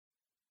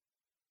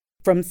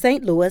from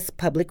St. Louis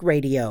Public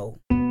Radio.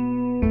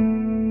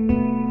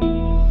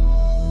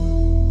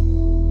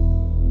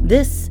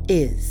 This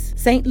is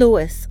St.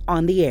 Louis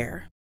on the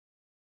Air.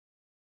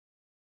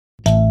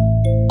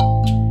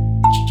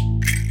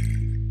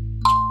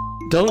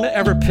 Don't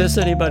ever piss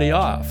anybody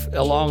off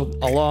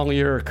along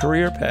your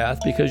career path,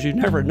 because you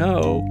never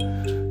know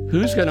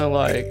who's going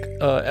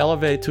to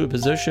elevate to a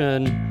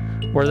position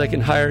where they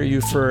can hire you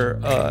for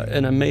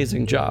an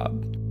amazing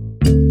job.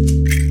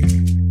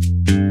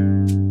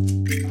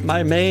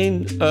 My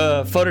main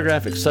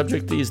photographic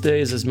subject these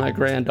days is my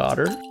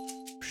granddaughter.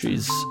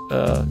 She's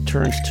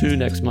turns 2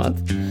 next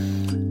month,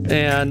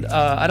 and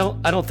I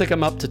don't think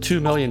I'm up to 2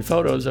 million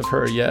photos of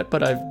her yet,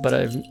 but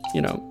I've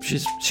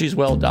she's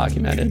well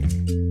documented.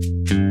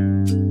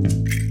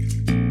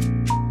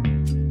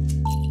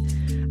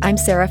 I'm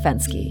Sarah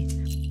Fenske.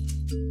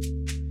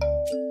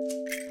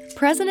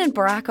 President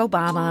Barack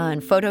Obama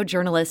and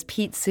photojournalist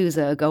Pete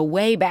Souza go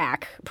way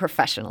back,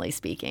 professionally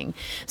speaking.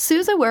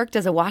 Souza worked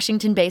as a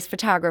Washington-based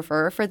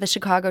photographer for the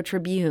Chicago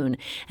Tribune,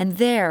 and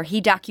there he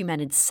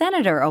documented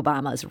Senator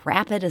Obama's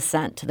rapid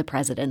ascent to the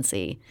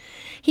presidency.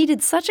 He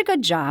did such a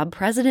good job,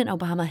 President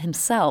Obama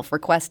himself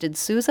requested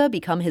Souza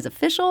become his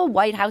official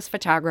White House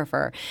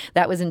photographer.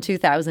 That was in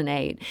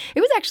 2008. It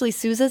was actually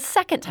Souza's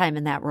second time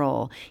in that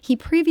role. He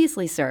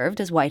previously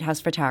served as White House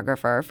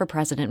photographer for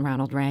President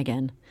Ronald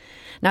Reagan.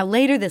 Now,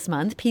 later this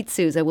month, Pete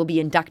Souza will be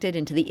inducted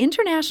into the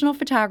International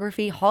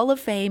Photography Hall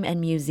of Fame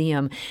and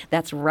Museum.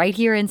 That's right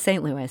here in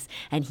St. Louis,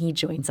 and he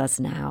joins us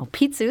now.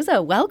 Pete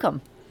Souza,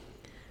 welcome.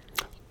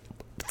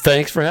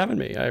 Thanks for having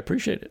me. I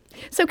appreciate it.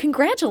 So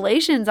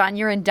congratulations on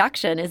your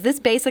induction. Is this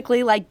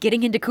basically like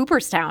getting into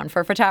Cooperstown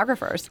for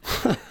photographers?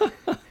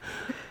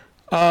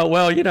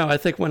 I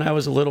think when I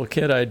was a little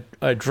kid,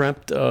 I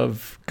dreamt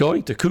of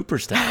going to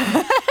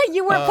Cooperstown.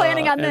 You weren't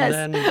planning on this.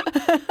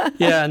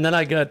 And then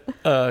I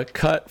got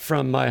cut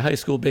from my high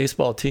school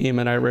baseball team,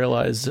 and I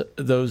realized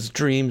those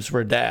dreams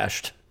were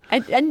dashed.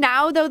 And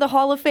now, though, the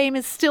Hall of Fame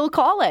is still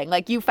calling.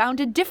 Like, you found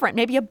a different,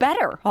 maybe a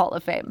better Hall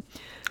of Fame.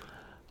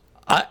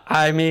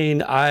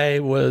 I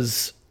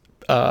was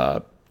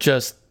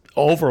just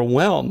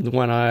overwhelmed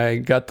when I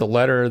got the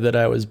letter that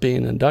I was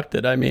being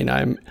inducted.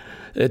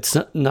 It's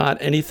not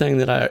anything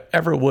that I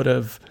ever would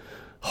have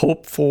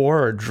hoped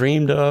for or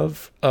dreamed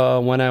of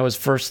when I was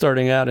first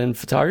starting out in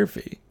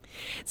photography.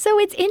 So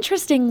it's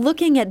interesting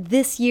looking at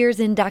this year's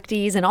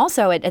inductees and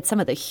also at some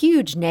of the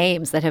huge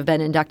names that have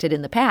been inducted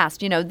in the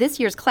past. You know, this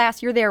year's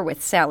class, you're there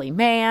with Sally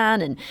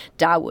Mann and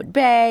Dawood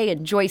Bey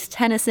and Joyce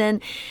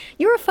Tennyson.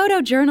 You're a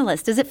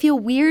photojournalist. Does it feel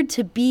weird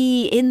to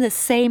be in the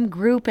same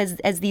group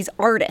as these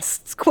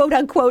artists, quote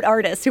unquote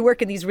artists, who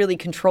work in these really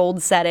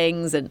controlled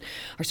settings and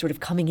are sort of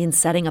coming in,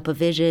 setting up a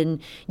vision?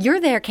 You're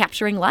there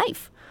capturing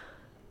life.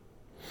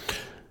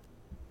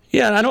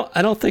 Yeah,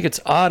 I don't think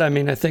it's odd.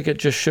 I think it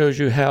just shows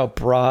you how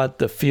broad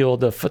the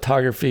field of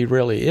photography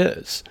really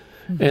is.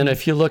 Mm-hmm. And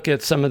if you look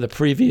at some of the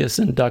previous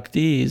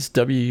inductees,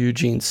 W.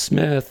 Eugene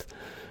Smith,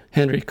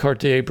 Henry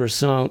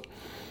Cartier-Bresson,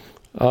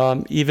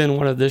 even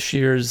one of this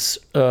year's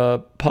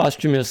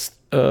posthumous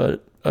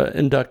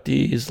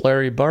inductees,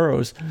 Larry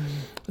Burroughs,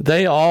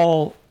 they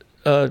all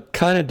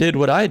kind of did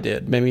what I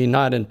did, maybe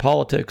not in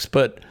politics,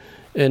 but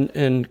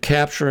in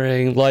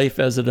capturing life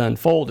as it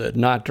unfolded,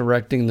 not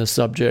directing the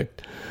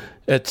subject,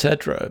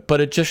 etc. But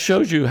it just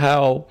shows you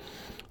how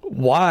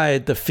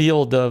wide the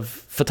field of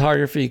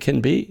photography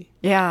can be.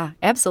 Yeah,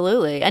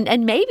 absolutely.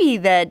 And maybe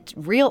that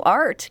real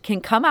art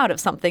can come out of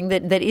something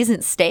that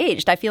isn't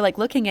staged. I feel like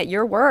looking at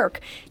your work,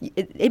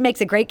 it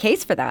makes a great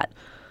case for that.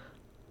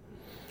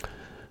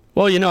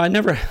 Well, I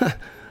never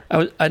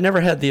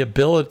had the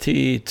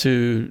ability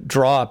to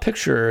draw a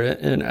picture,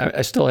 and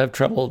I still have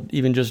trouble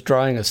even just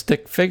drawing a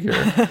stick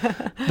figure.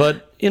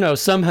 But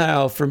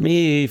somehow for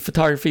me,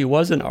 photography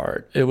was an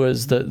art. It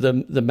was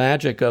the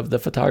magic of the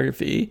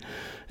photography,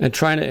 and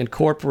trying to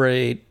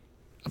incorporate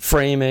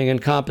framing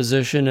and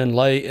composition and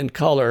light and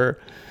color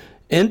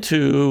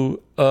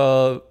into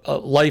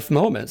life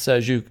moments,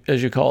 as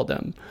you call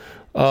them.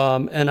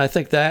 And I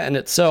think that in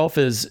itself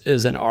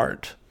is an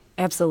art.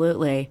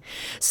 Absolutely.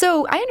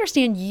 So I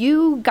understand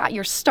you got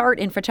your start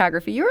in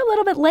photography. You were a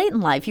little bit late in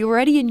life. You were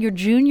already in your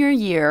junior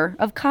year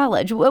of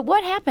college.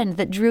 What happened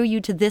that drew you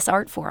to this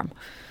art form?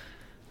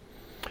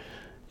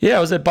 Yeah, I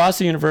was at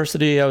Boston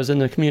University. I was in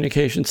the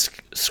communications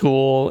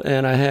school,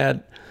 and I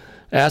had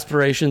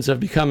aspirations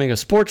of becoming a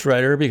sports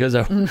writer because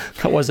I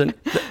wasn't,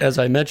 as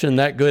I mentioned,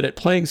 that good at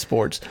playing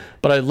sports.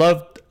 But I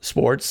loved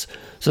sports.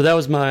 So that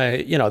was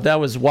that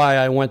was why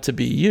I went to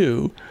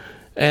BU.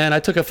 And I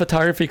took a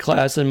photography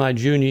class in my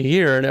junior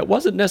year, and it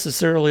wasn't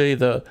necessarily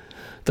the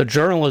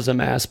journalism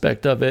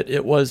aspect of it.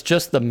 It was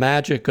just the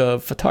magic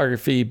of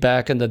photography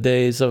back in the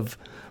days of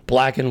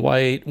black and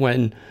white,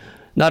 when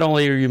not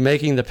only are you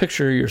making the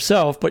picture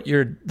yourself, but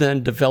you're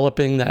then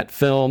developing that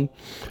film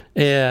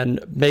and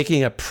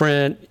making a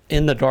print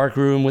in the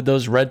darkroom with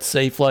those red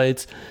safe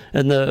lights,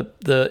 and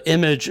the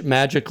image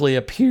magically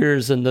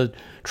appears in the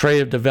tray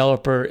of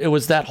developer. It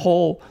was that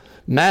whole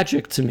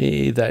magic to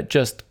me that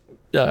just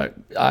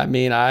I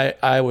mean,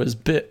 I was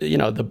bit,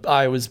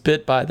 I was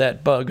bit by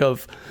that bug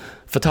of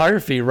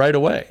photography right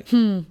away.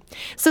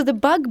 So the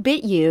bug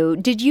bit you.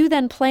 Did you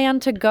then plan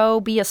to go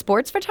be a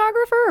sports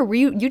photographer, or were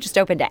you just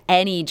open to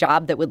any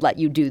job that would let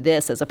you do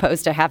this as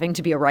opposed to having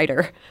to be a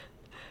writer?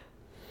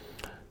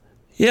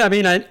 Yeah, I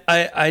mean,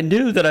 I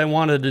knew that I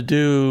wanted to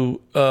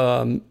do,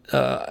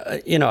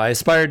 I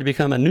aspired to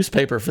become a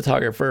newspaper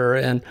photographer,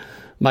 and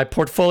my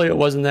portfolio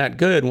wasn't that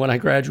good when I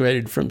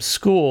graduated from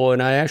school,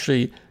 and I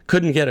actually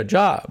couldn't get a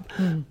job.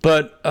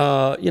 But,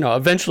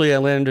 eventually I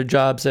landed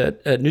jobs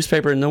at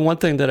newspaper. And the one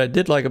thing that I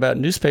did like about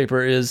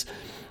newspaper is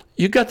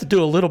you got to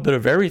do a little bit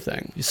of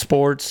everything: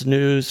 sports,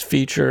 news,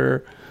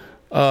 feature.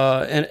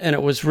 And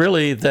it was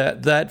really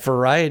that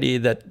variety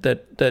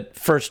that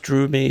first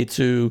drew me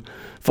to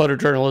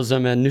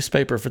photojournalism and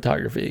newspaper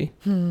photography.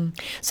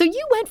 So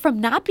you went from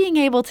not being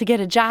able to get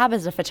a job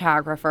as a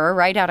photographer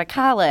right out of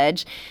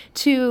college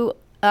to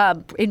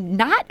in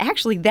not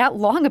actually that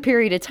long a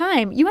period of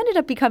time, you ended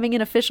up becoming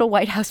an official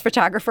White House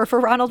photographer for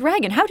Ronald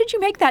Reagan. How did you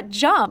make that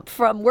jump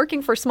from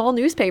working for small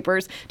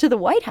newspapers to the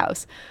White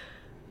House?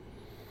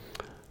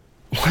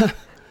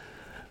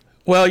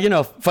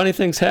 Well, funny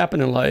things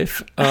happen in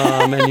life,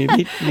 and you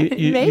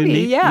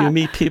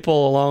meet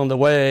people along the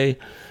way.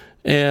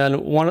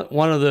 And one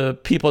of the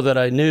people that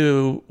I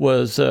knew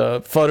was a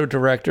photo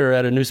director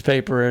at a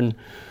newspaper in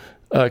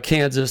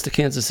Kansas, the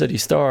Kansas City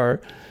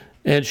Star,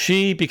 and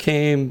she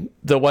became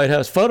the White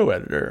House photo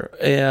editor.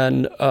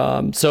 And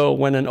so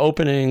when an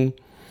opening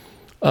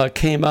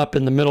came up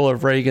in the middle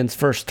of Reagan's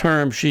first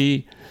term,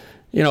 she,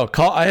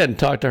 I hadn't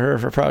talked to her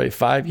for probably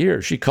 5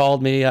 years. She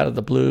called me out of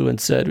the blue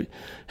and said,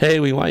 "Hey,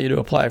 we want you to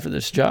apply for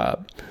this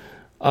job."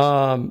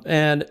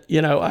 And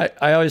I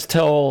always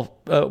tell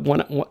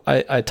when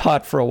I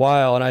taught for a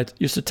while, and I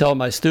used to tell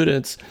my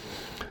students,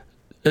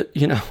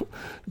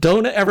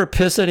 don't ever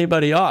piss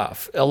anybody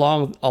off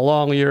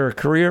along your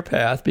career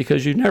path,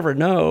 because you never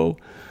know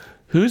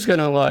who's going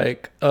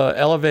to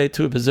elevate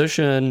to a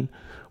position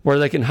where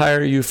they can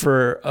hire you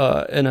for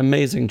an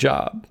amazing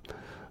job.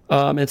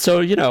 And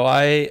so,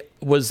 I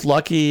was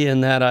lucky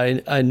in that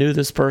I knew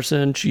this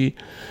person. She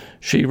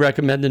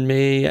recommended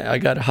me. I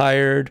got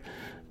hired.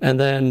 And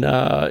then,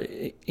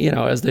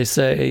 as they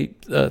say,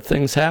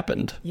 things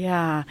happened.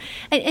 Yeah.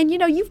 And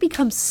you've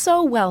become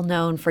so well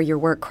known for your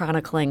work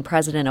chronicling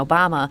President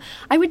Obama.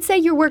 I would say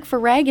your work for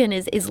Reagan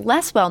is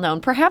less well known,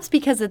 perhaps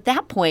because at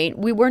that point,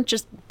 we weren't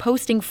just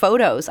posting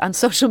photos on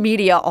social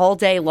media all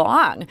day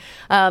long.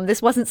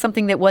 This wasn't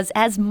something that was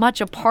as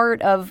much a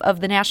part of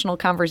the national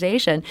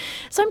conversation.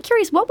 So I'm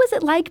curious, what was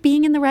it like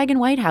being in the Reagan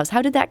White House?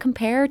 How did that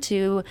compare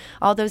to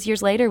all those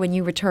years later when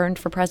you returned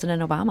for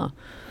President Obama?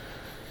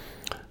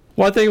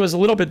 Well, I think it was a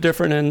little bit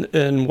different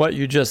in what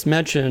you just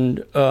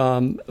mentioned,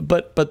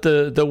 but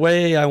the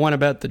way I went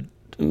about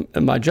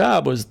my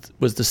job was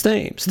the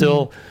same.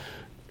 Still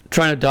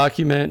trying to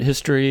document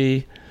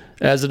history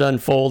as it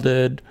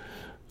unfolded.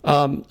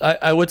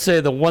 I would say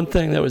the one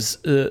thing that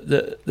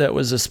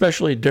was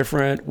especially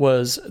different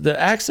was the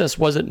access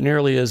wasn't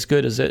nearly as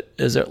good as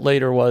it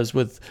later was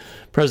with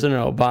President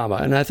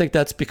Obama, and I think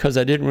that's because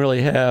I didn't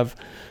really have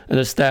an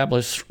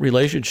established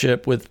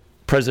relationship with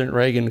President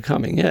Reagan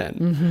coming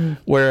in,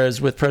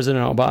 whereas with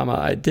President Obama,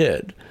 I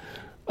did.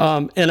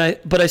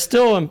 But I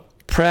still am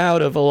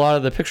proud of a lot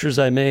of the pictures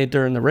I made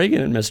during the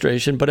Reagan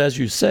administration. But as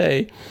you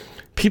say,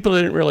 people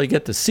didn't really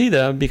get to see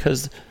them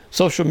because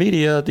social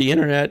media, the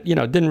internet,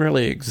 didn't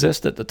really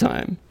exist at the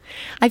time.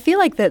 I feel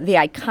like the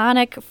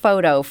iconic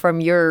photo from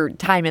your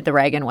time at the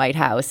Reagan White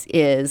House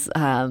is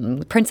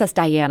Princess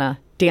Diana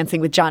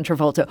dancing with John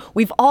Travolta.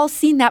 We've all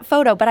seen that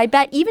photo, but I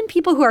bet even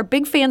people who are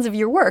big fans of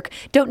your work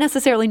don't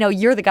necessarily know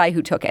you're the guy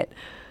who took it.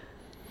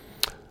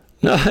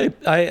 No,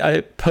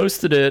 I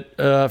posted it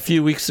a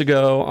few weeks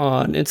ago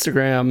on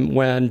Instagram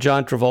when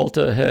John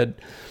Travolta had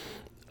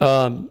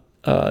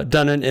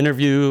done an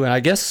interview and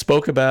I guess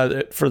spoke about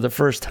it for the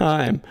first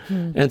time.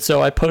 And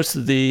so I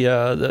posted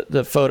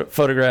the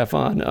photograph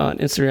on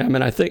Instagram,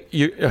 and I think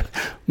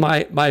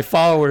my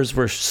followers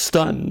were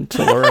stunned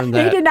to learn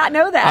that they did not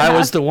know that. I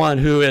was the one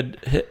who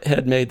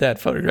had made that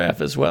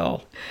photograph as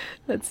well.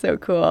 That's so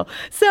cool.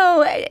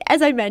 So,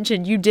 as I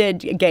mentioned, you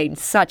did gain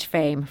such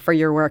fame for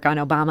your work on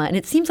Obama, and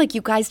it seems like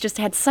you guys just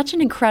had such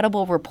an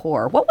incredible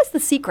rapport. What was the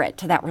secret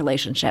to that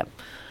relationship?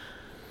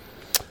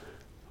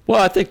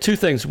 Well, I think two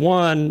things.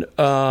 One,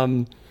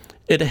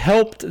 it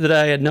helped that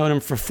I had known him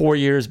for 4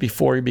 years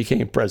before he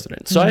became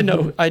president. So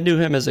I knew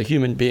him as a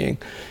human being.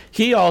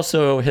 He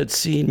also had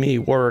seen me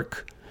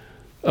work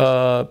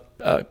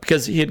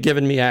because he had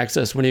given me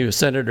access when he was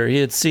senator. He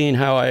had seen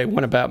how I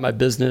went about my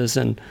business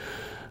and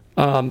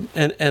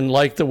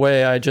liked the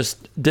way I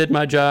just did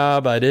my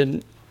job. I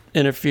didn't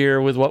interfere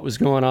with what was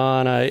going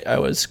on. I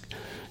was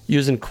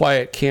using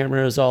quiet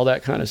cameras, all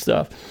that kind of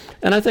stuff.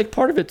 And I think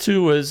part of it,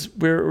 too, was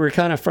we're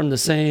kind of from the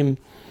same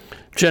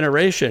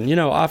generation.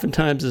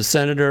 Oftentimes a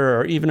senator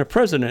or even a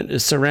president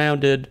is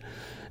surrounded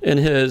in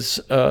his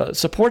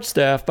support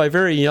staff by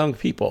very young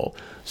people.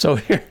 So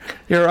here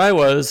I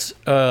was,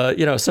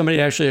 somebody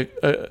actually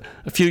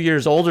a few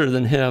years older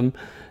than him,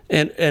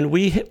 and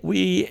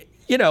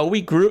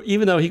we grew,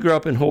 even though he grew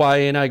up in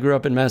Hawaii and I grew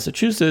up in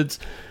Massachusetts,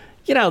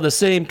 the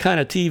same kind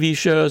of TV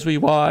shows we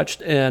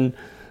watched, and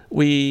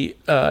we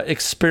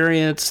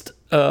experienced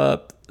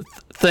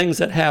things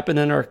that happened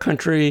in our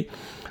country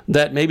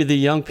that maybe the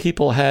young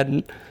people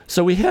hadn't.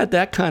 So we had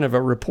that kind of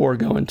a rapport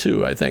going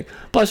too, I think.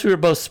 Plus, we were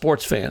both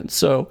sports fans,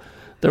 so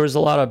there was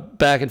a lot of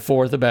back and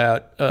forth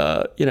about,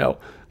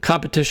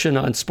 competition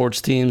on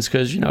sports teams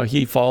because,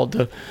 he followed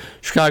the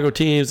Chicago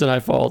teams and I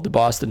followed the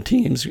Boston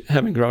teams,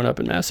 having grown up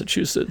in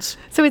Massachusetts.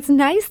 So it's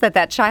nice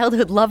that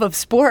childhood love of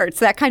sports,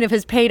 that kind of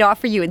has paid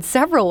off for you in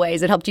several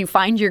ways. It helped you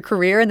find your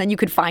career, and then you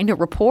could find a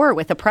rapport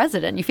with the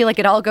president. You feel like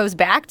it all goes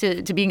back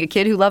to being a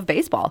kid who loved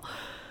baseball.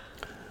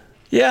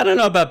 Yeah, I don't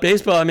know about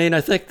baseball. I mean,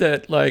 I think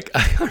that,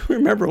 I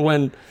remember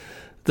when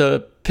the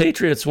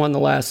Patriots won the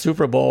last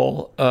Super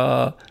Bowl,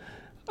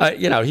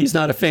 he's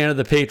not a fan of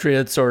the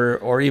Patriots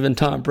or even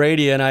Tom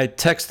Brady, and I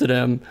texted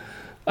him.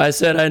 I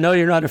said, I know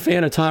you're not a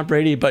fan of Tom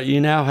Brady, but you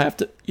now have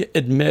to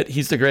admit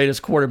he's the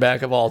greatest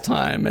quarterback of all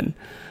time,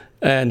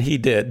 and he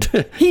did.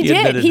 He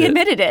did. He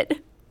admitted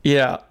it.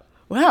 Yeah.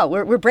 Wow,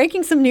 we're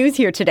breaking some news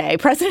here today.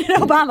 President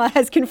Obama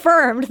has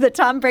confirmed that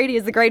Tom Brady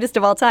is the greatest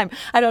of all time.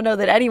 I don't know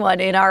that anyone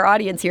in our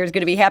audience here is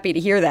going to be happy to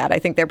hear that. I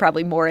think they're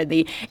probably more in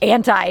the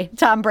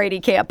anti-Tom Brady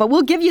camp, but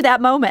we'll give you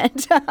that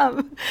moment.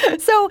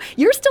 So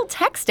you're still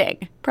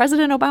texting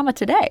President Obama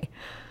today?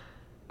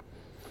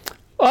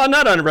 Well,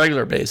 not on a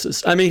regular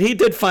basis. I mean, he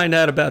did find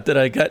out about that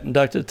I got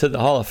inducted to the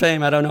Hall of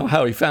Fame. I don't know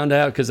how he found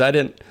out because I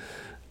didn't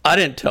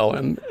tell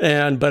him,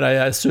 but I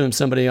assume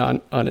somebody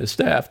on his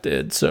staff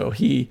did. So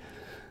he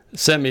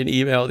sent me an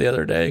email the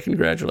other day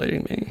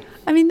congratulating me.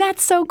 I mean,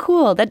 that's so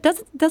cool. That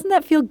doesn't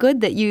that feel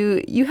good that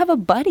you have a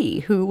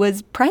buddy who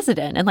was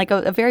president and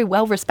a very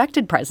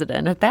well-respected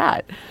president at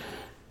that?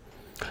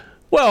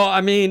 Well, I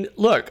mean,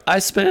 look, I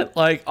spent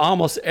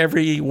almost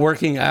every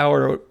working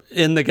hour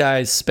in the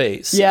guy's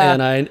space. Yeah.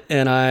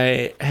 And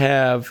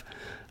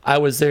I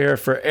was there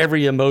for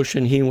every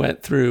emotion he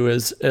went through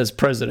as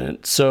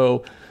president.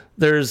 So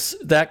there's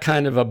that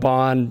kind of a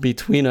bond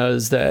between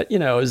us that,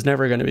 is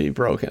never going to be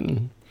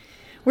broken.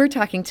 We're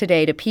talking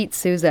today to Pete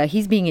Souza.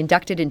 He's being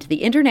inducted into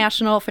the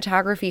International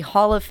Photography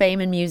Hall of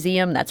Fame and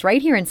Museum. That's right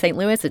here in St.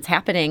 Louis. It's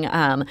happening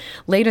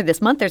later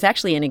this month. There's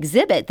actually an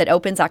exhibit that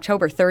opens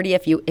October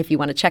 30th if you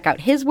want to check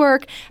out his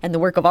work and the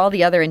work of all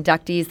the other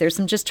inductees. There's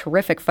some just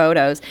terrific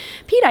photos.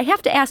 Pete, I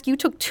have to ask, you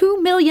took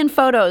 2 million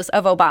photos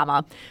of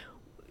Obama.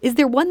 Is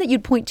there one that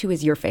you'd point to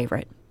as your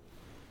favorite?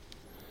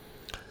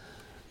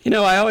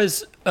 I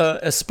always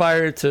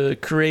aspired to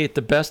create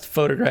the best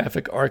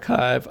photographic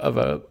archive of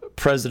a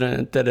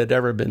president that had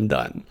ever been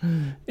done.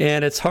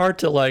 And it's hard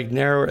to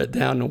narrow it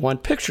down to one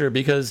picture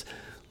because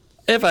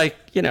if a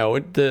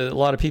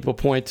lot of people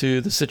point to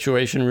the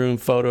Situation Room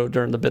photo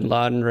during the Bin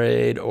Laden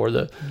raid or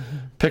the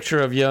picture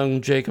of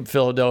young Jacob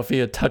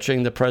Philadelphia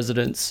touching the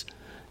president's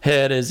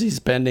head as he's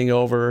bending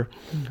over.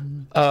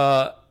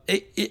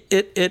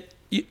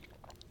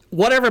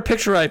 Whatever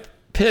picture I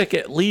pick,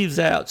 it leaves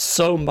out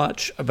so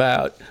much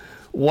about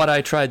what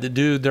I tried to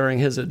do during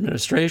his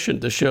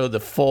administration to show the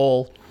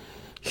full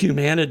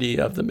humanity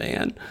of the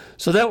man.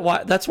 So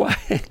that's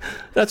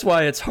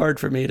why it's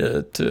hard for me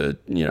to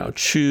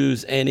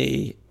choose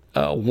any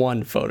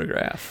one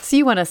photograph. So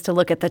you want us to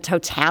look at the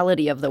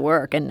totality of the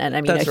work, and I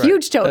mean That's a right.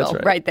 huge total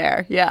That's right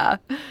there. Yeah.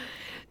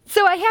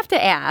 So I have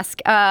to ask,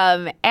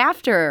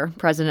 after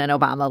President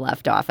Obama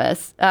left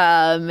office,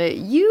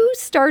 you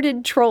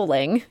started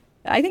trolling.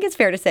 I think it's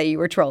fair to say you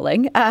were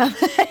trolling.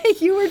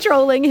 You were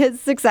trolling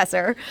his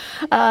successor,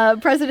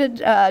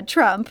 President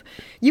Trump.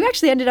 You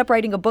actually ended up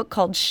writing a book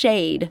called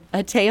Shade,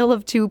 A Tale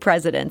of Two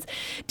Presidents.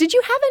 Did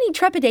you have any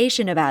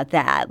trepidation about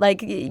that?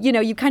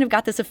 You kind of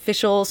got this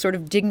official sort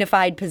of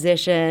dignified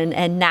position,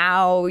 and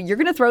now you're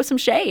going to throw some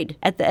shade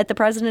at the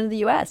president of the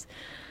U.S.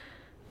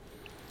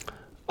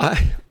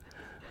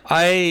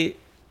 I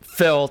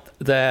felt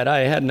that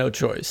I had no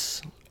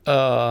choice.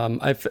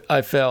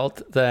 I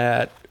felt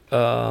that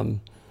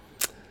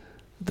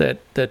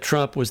that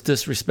Trump was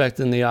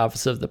disrespecting the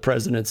office of the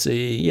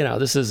presidency.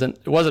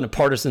 It wasn't a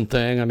partisan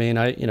thing. I mean,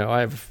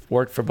 I've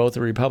worked for both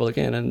a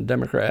Republican and a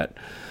Democrat.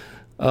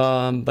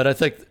 But I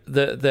think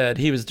that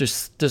he was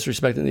just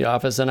disrespecting the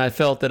office. And I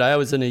felt that I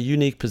was in a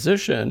unique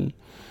position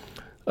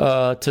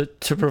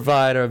to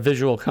provide a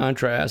visual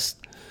contrast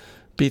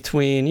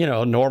between,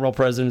 normal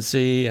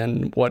presidency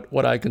and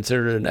what I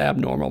considered an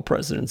abnormal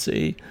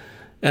presidency.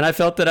 And I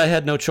felt that I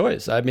had no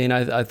choice. I mean,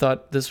 I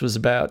thought this was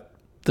about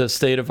the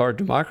state of our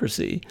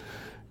democracy.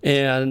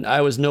 And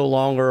I was no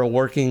longer a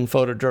working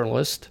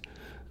photojournalist,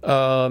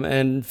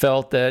 and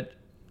felt that,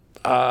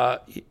 I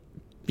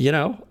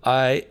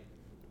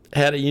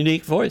had a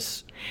unique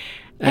voice.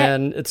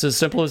 And it's as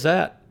simple as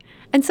that.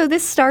 And so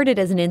this started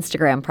as an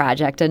Instagram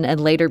project and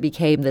later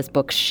became this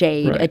book,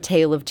 Shade, Right. A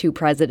Tale of Two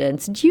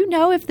Presidents. Do you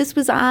know if this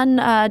was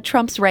on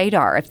Trump's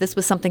radar, if this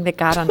was something that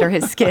got under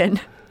his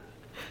skin?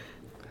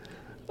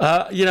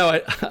 I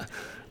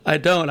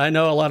don't. I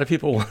know a lot of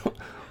people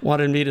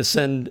wanted me to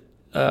send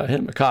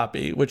him a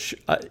copy, which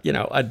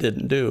I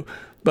didn't do.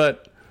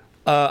 But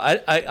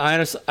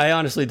I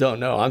honestly don't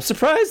know. I'm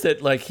surprised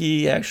that like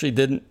he actually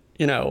didn't,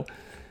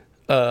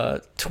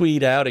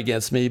 tweet out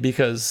against me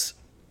because,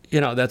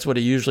 that's what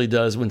he usually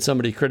does when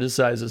somebody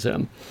criticizes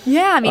him.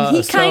 Yeah, I mean,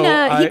 he kind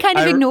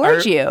of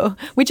ignored you,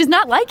 which is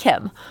not like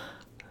him.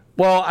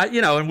 Well,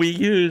 and we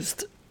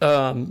used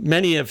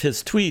many of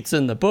his tweets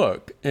in the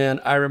book, and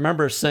I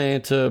remember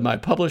saying to my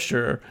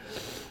publisher,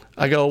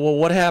 I go, well,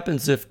 what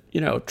happens if,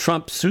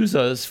 Trump sues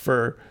us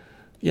for,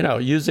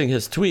 using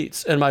his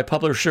tweets? And my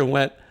publisher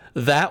went,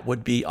 that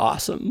would be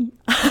awesome.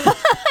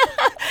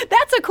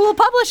 That's a cool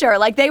publisher.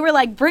 Like, they were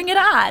like, bring it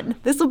on.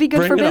 This will be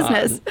good for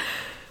business.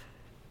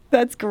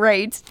 That's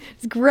great.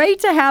 It's great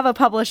to have a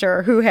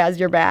publisher who has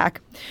your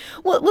back.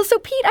 Well, so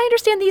Pete, I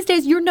understand these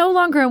days you're no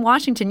longer in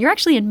Washington. You're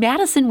actually in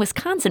Madison,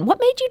 Wisconsin. What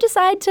made you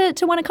decide to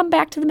want to come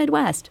back to the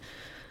Midwest?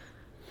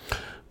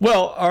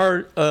 Well,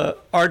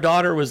 our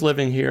daughter was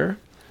living here,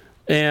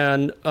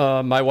 and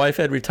my wife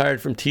had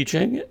retired from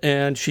teaching,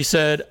 and she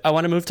said, I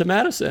want to move to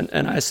Madison.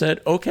 And I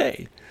said,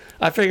 okay.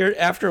 I figured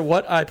after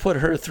what I put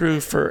her through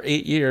for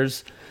 8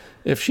 years,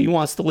 if she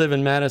wants to live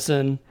in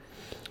Madison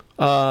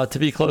to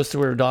be close to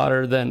her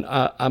daughter, then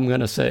I'm going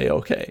to say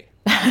okay.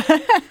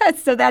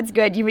 So that's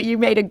good. You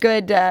made a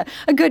good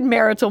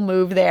marital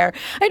move there.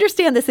 I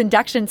understand this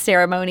induction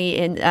ceremony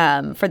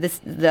for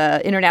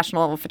the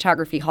International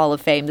Photography Hall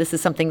of Fame. This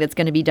is something that's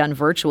going to be done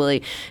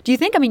virtually. Do you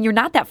think? I mean, you're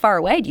not that far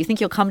away. Do you think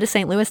you'll come to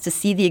St. Louis to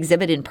see the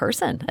exhibit in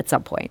person at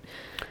some point?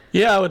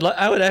 Yeah,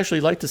 I would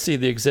actually like to see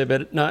the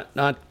exhibit, not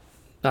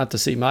to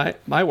see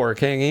my work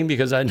hanging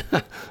because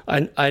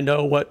I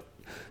know what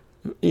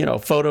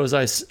photos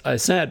I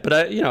sent, but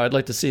I'd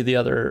like to see the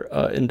other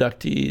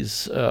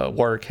inductees'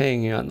 work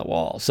hanging on the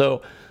wall.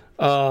 So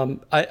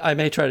I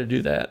may try to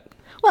do that.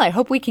 Well, I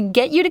hope we can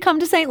get you to come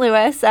to St.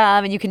 Louis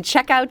and you can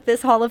check out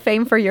this Hall of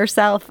Fame for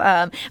yourself. We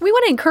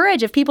want to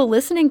encourage, if people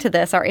listening to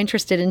this are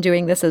interested in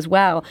doing this as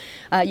well,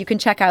 you can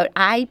check out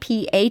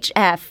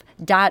IPHF.org,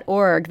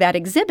 that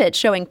exhibit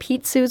showing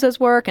Pete Souza's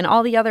work and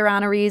all the other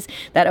honorees.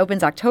 That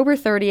opens October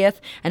 30th,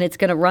 and it's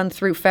going to run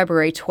through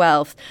February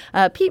 12th.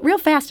 Pete, real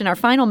fast in our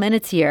final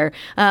minutes here,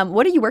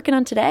 what are you working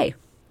on today?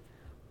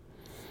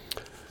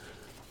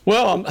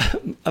 Well,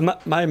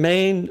 my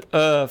main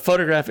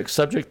photographic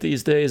subject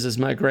these days is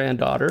my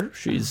granddaughter.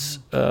 She's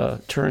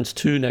turns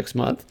 2 next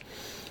month,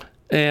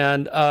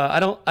 and I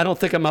don't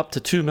think I'm up to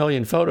 2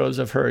 million photos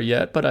of her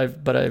yet, but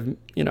I've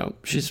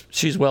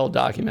she's well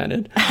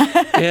documented,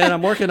 and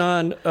I'm working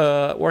on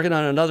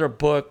another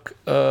book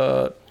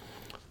of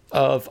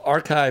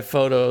archive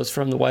photos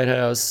from the White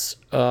House,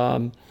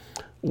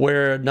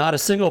 where not a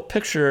single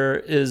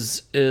picture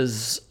is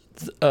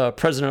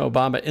President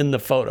Obama in the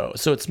photo.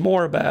 So it's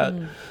more about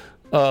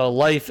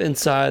life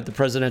inside the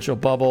presidential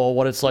bubble,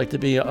 what it's like to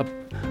be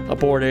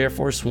aboard Air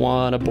Force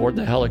One, aboard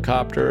the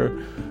helicopter,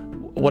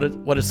 what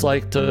it's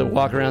like to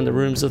walk around the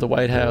rooms of the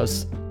White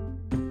House.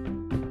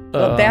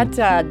 Well,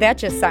 that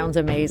just sounds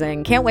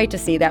amazing. Can't wait to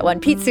see that one.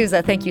 Pete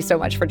Souza, thank you so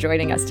much for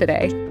joining us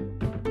today.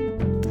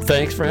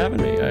 Thanks for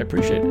having me. I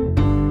appreciate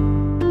it.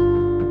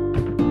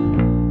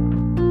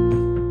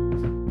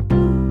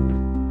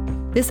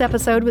 This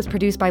episode was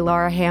produced by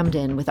Laura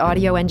Hamden with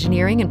audio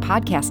engineering and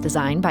podcast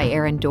design by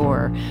Aaron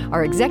Dorr.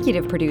 Our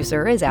executive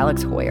producer is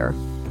Alex Hoyer.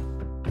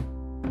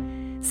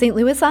 St.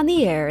 Louis on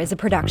the Air is a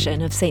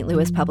production of St.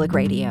 Louis Public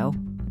Radio.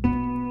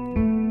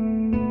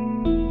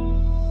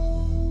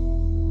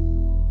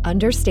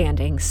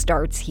 Understanding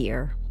starts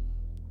here.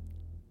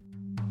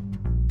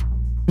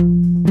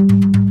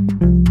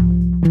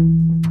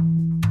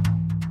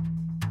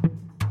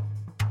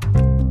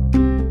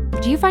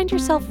 Do you find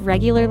yourself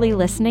regularly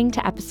listening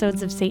to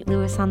episodes of St.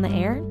 Louis on the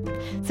Air?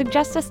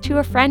 Suggest us to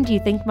a friend you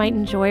think might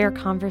enjoy our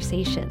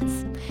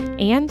conversations.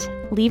 And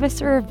leave us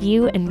a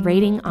review and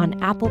rating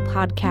on Apple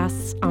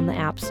Podcasts on the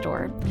App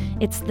Store.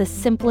 It's the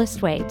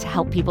simplest way to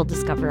help people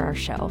discover our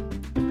show.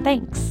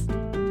 Thanks.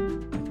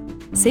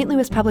 St.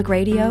 Louis Public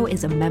Radio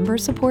is a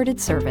member-supported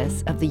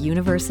service of the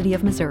University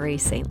of Missouri,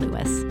 St.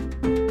 Louis.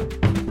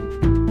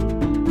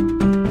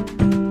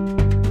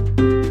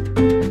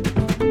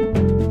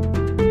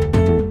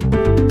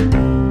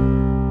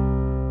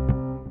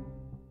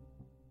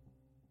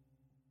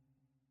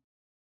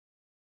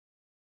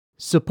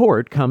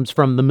 Support comes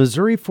from the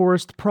Missouri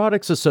Forest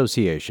Products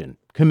Association,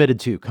 committed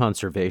to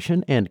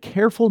conservation and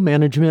careful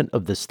management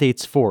of the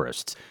state's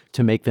forests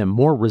to make them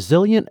more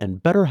resilient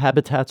and better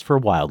habitats for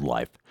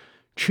wildlife.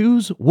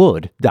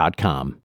 ChooseWood.com.